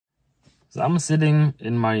So I'm sitting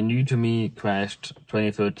in my new to me crashed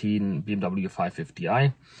 2013 BMW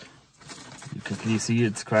 550i. You can clearly see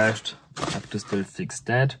it's crashed. I have to still fix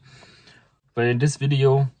that. But in this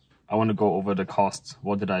video, I want to go over the costs.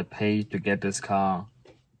 What did I pay to get this car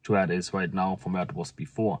to where it is right now from where it was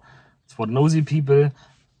before? So for nosy people,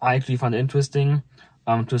 I actually find it interesting.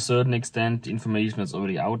 To a certain extent, the information is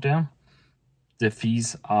already out there. The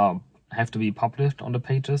fees have to be published on the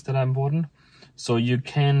pages that are important. So you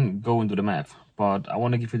can go into the math, but I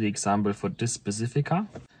want to give you the example for this specific car.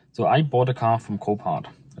 So I bought a car from Copart,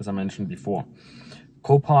 as I mentioned before.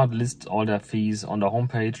 Copart lists all their fees on the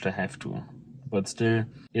homepage, they have to. But still,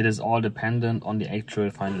 it is all dependent on the actual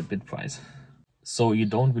final bid price. So you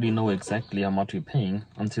don't really know exactly how much you're paying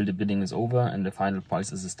until the bidding is over and the final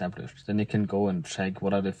price is established. Then you can go and check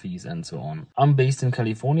what are the fees and so on. I'm based in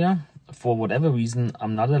California. For whatever reason,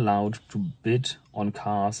 I'm not allowed to bid on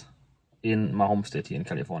cars in my home state here in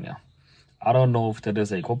California. I don't know if that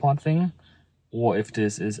is a Copart thing or if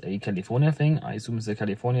this is a California thing. I assume it's a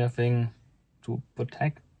California thing to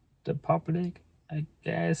protect the public, I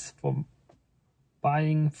guess, from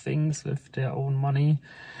buying things with their own money.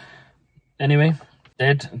 Anyway,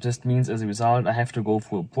 that just means as a result, I have to go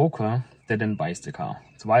through a broker that then buys the car.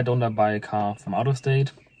 So why don't I buy a car from out of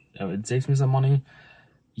state? It saves me some money.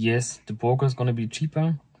 Yes, the broker is going to be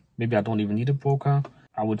cheaper. Maybe I don't even need a broker.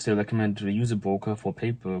 I would still recommend to use a broker for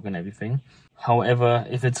paperwork and everything. However,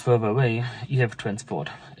 if it's further away, you have transport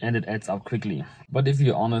and it adds up quickly. But if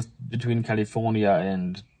you're honest, between California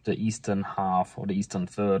and the eastern half or the eastern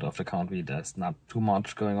third of the country, there's not too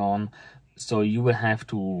much going on. So you will have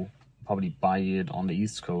to probably buy it on the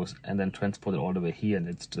East Coast and then transport it all the way here. And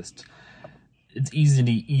it's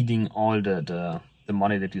easily eating all the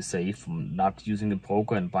money that you save from not using the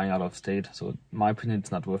broker and buying out of state. So in my opinion,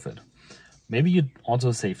 it's not worth it. Maybe you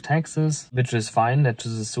also save taxes, which is fine. Let's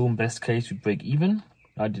just assume best case you break even.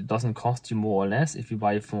 Right? It doesn't cost you more or less if you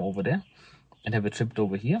buy it from over there and have it shipped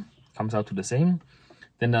over here. Comes out to the same.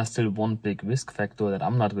 Then there's still one big risk factor that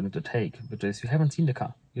I'm not going to take, which is you haven't seen the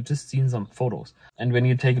car. You've just seen some photos. And when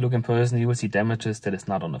you take a look in person, you will see damages that is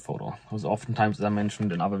not on the photo. Because oftentimes, as I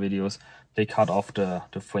mentioned in other videos, they cut off the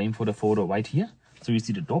frame for the photo right here. So you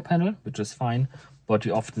see the door panel, which is fine, but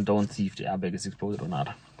you often don't see if the airbag is exploded or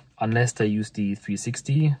not. Unless they use the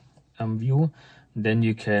 360 view, then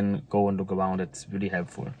you can go and look around. It's really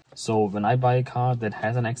helpful. So when I buy a car that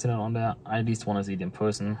has an accident on there, I at least want to see it in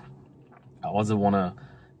person. I also want to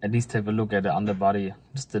at least have a look at the underbody,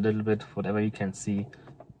 just a little bit, whatever you can see,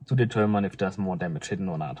 to determine if there's more damage hidden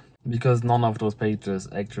or not. Because none of those pages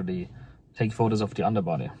actually take photos of the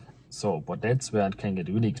underbody. So, but that's where it can get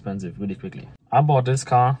really expensive really quickly. I bought this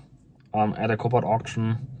car at a Copart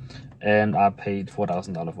auction and I paid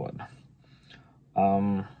 $4,000 for it.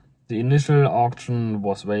 The initial auction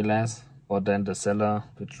was way less, but then the seller,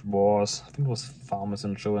 which was, I think it was Farmers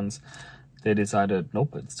Insurance, they decided,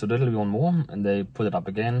 nope, it's too little, we want more, and they put it up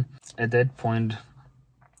again. At that point,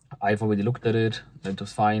 I've already looked at it, it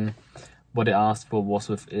was fine. What they asked for was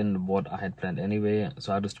within what I had planned anyway,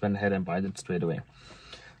 so I just went ahead and bought it straight away.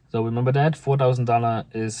 So remember that, $4,000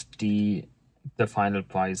 is the final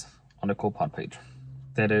price on the Copart page.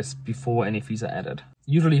 That is before any fees are added.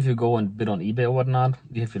 Usually if you go and bid on eBay or whatnot,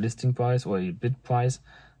 you have your listing price or your bid price,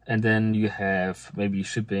 and then you have maybe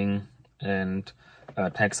shipping and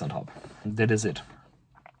tax on top. That is it.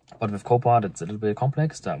 But with Copart, it's a little bit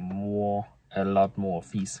complex. There are a lot more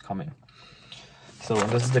fees coming. So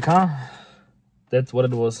this is the car. That's what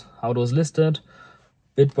it was, how it was listed.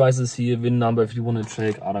 Bid prices here, VIN number if you want to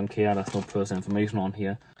check. I don't care, there's no personal information on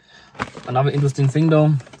here. Another interesting thing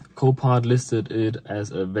though, Copart listed it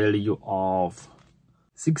as a value of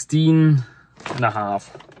 16.5.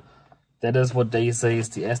 That is what they say is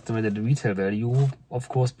the estimated retail value, of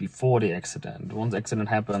course, before the accident. Once the accident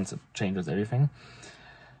happens, it changes everything.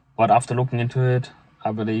 But after looking into it,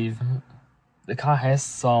 I believe the car has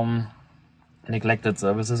some neglected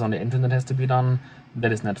services on the engine that has to be done.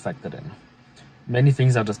 That is not factored in. Many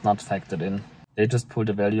things are just not factored in. They just pull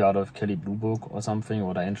the value out of Kelley Blue Book or something,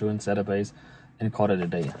 or the insurance database, and call it a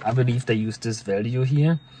day. I believe they use this value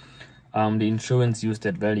here. The insurance used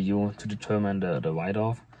that value to determine the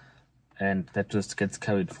write-off, and that just gets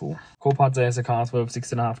carried through. Copart says the car is worth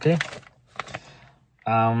 6.5K.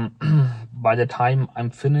 By the time I'm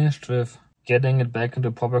finished with getting it back into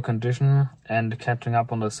proper condition and catching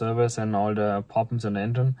up on the service and all the problems in the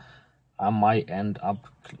engine, I might end up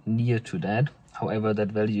near to that. However,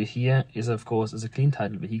 that value here is, of course, is a clean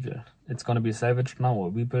title vehicle. It's going to be salvaged now or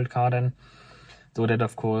rebuilt car then. So that,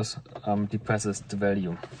 of course, depresses the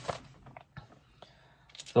value.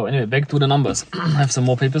 So anyway, back to the numbers. I have some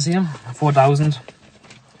more papers here. 4,000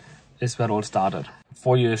 is where it all started.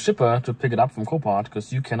 For your shipper to pick it up from Copart,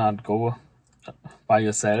 because you cannot go by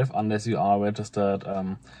yourself unless you are a registered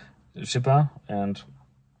shipper and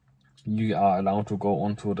you are allowed to go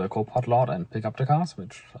onto the Copart lot and pick up the cars,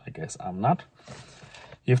 which I guess I'm not.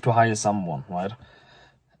 You have to hire someone, right?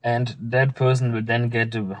 And that person will then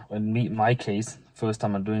get, in my case, first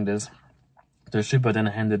time I'm doing this, the shipper then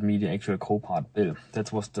handed me the actual Copart bill.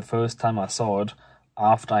 That was the first time I saw it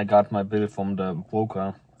after I got my bill from the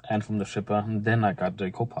broker and from the shipper, and then I got the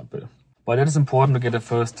Copart bill. But it is important to get a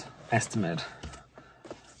first estimate,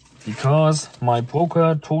 because my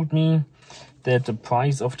broker told me that the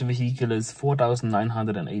price of the vehicle is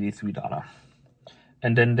 $4,983.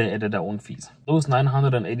 And then they added their own fees. Those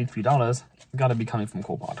 $983 gotta be coming from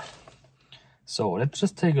Copart. So let's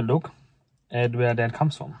just take a look at where that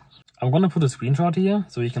comes from. I'm gonna put a screenshot here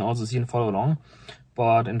so you can also see and follow along.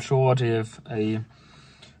 But in short, you have a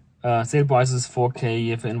sale price is $4K,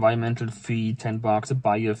 you have an environmental fee, $10, a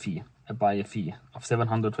buyer fee of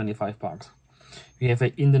 $725. You have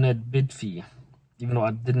an internet bid fee, even though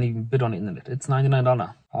I didn't even bid on the internet. It's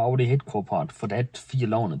 $99. I already hit Copart for that fee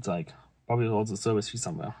alone. It's like probably also a service fee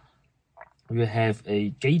somewhere. We have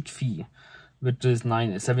a gate fee, which is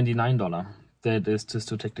 $79. That is just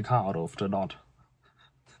to take the car out of the lot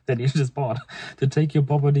that you just bought. To take your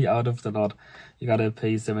property out of the lot, you gotta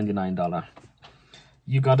pay $79.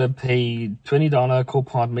 You gotta pay $20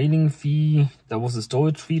 Copart mailing fee. There was a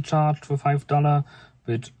storage fee charged for $5,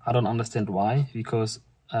 which I don't understand why, because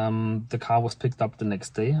the car was picked up the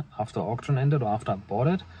next day after auction ended or after I bought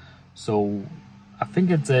it. So I think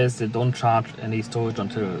it says they don't charge any storage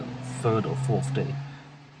until 3rd or 4th day.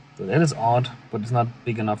 So that is odd, but it's not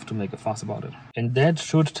big enough to make a fuss about it. And that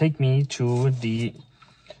should take me to the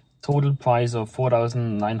total price of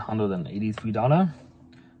 $4,983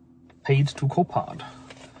 paid to Copart.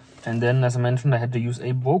 And then, as I mentioned, I had to use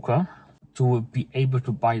a broker to be able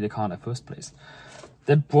to buy the car in the first place.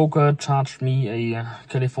 That broker charged me a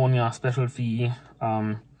California special fee.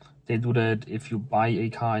 They do that if you buy a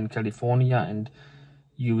car in California and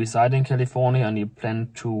you reside in California and you plan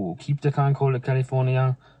to keep the car in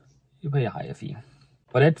California, you pay a higher fee.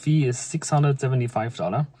 But that fee is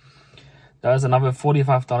 $675. There's another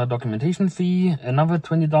 $45 documentation fee, another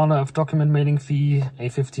 $20 of document mailing fee, a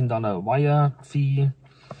 $15 wire fee.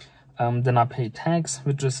 Then I pay tax,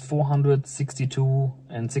 which is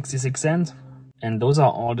 $462.66. And those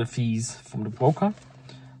are all the fees from the broker.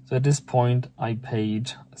 So at this point, I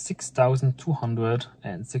paid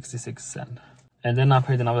 $6,266. And then I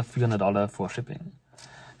paid another $300 for shipping.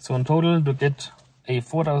 So in total, to get a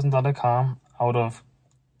 $4,000 car out of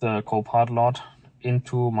the Copart lot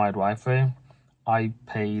into my driveway, I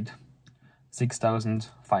paid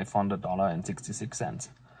 $6,500.66.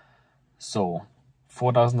 So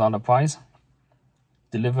 $4,000 price,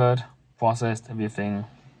 delivered, processed, everything.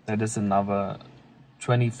 That is another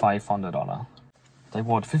 $2,500. They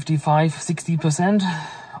bought 55–60%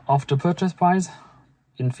 of the purchase price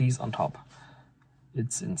in fees on top.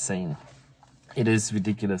 It's insane. It is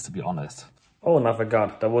ridiculous, to be honest. Oh, and I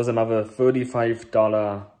forgot, there was another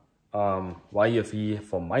 $35 wire fee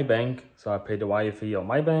from my bank. So I paid a wire fee on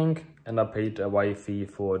my bank and I paid a wire fee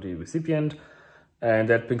for the recipient. And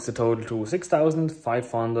that brings the total to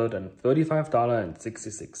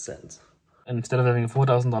 $6,535.66. And instead of having a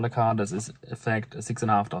 $4,000 car, this is in fact a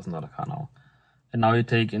 $6,500 car now. And now you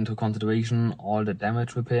take into consideration all the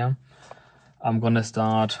damage repair. I'm gonna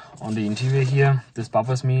start on the interior here. This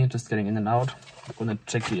bothers me, just getting in and out. I'm gonna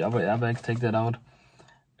check the other airbag, take that out,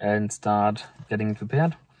 and start getting it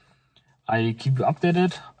repaired. I keep you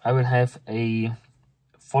updated. I will have a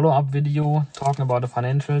follow-up video talking about the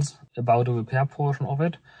financials, about the repair portion of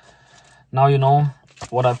it. Now you know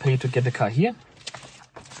what I paid to get the car here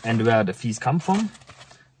and where the fees come from.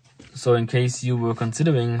 So in case you were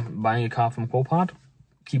considering buying a car from Copart,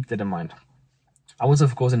 keep that in mind. I was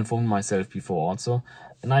of course informed myself before also,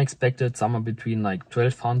 and I expected somewhere between like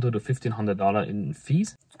 $1,200 to $1,500 in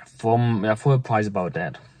fees for a price about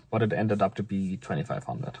that, but it ended up to be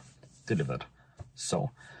 $2,500 delivered.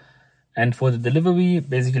 So, and for the delivery,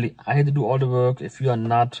 basically I had to do all the work. If you are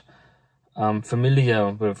not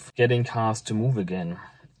familiar with getting cars to move again,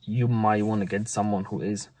 you might want to get someone who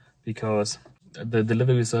is, because the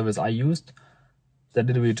delivery service I used, they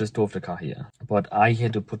literally just drove the car here. But I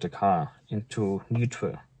had to put the car into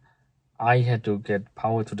neutral. I had to get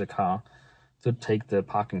power to the car to take the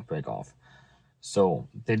parking brake off. So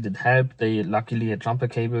they did help. They luckily had jumper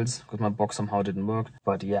cables because my box somehow didn't work.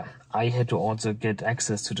 But yeah, I had to also get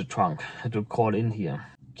access to the trunk. I had to call in here.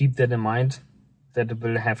 Keep that in mind, that it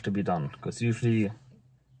will have to be done. Because usually,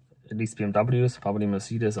 at least BMWs, probably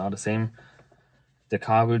Mercedes are the same. the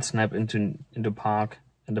car will snap into park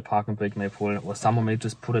and the parking brake may pull, or someone may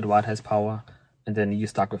just pull it while it has power, and then you're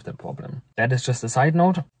stuck with that problem. That is just a side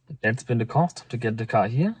note. That's been the cost to get the car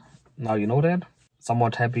here. Now you know that.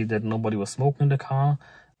 Somewhat happy that nobody was smoking in the car.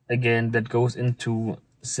 Again, that goes into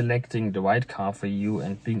selecting the right car for you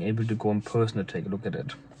and being able to go in person to take a look at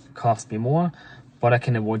it. Cost me more, but I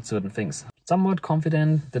can avoid certain things. Somewhat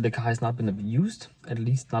confident that the car has not been abused, at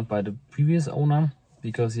least not by the previous owner,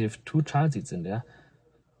 because you have 2 child seats in there.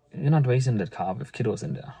 You're not racing that car with kiddos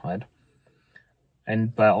in there, right?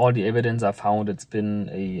 And by all the evidence I found, it's been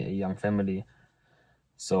a young family.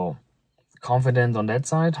 So confident on that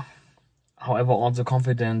side. However, also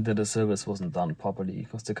confident that the service wasn't done properly,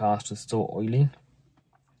 because the car is just so oily.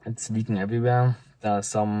 It's leaking everywhere. There are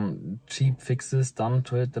some cheap fixes done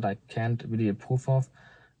to it that I can't really approve of.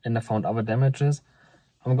 And I found other damages.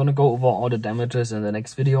 I'm gonna go over all the damages in the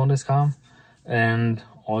next video on this car. And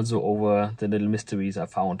also over the little mysteries I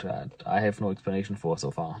found that I have no explanation for so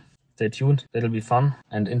far. Stay tuned, that'll be fun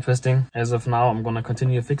and interesting. As of now, I'm gonna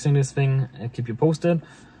continue fixing this thing and keep you posted.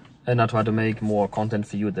 And I'll try to make more content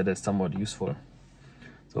for you that is somewhat useful.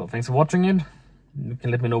 So thanks for watching it. You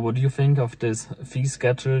can let me know what you think of this fee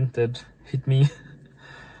schedule that hit me.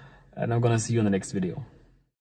 And I'm gonna see you in the next video.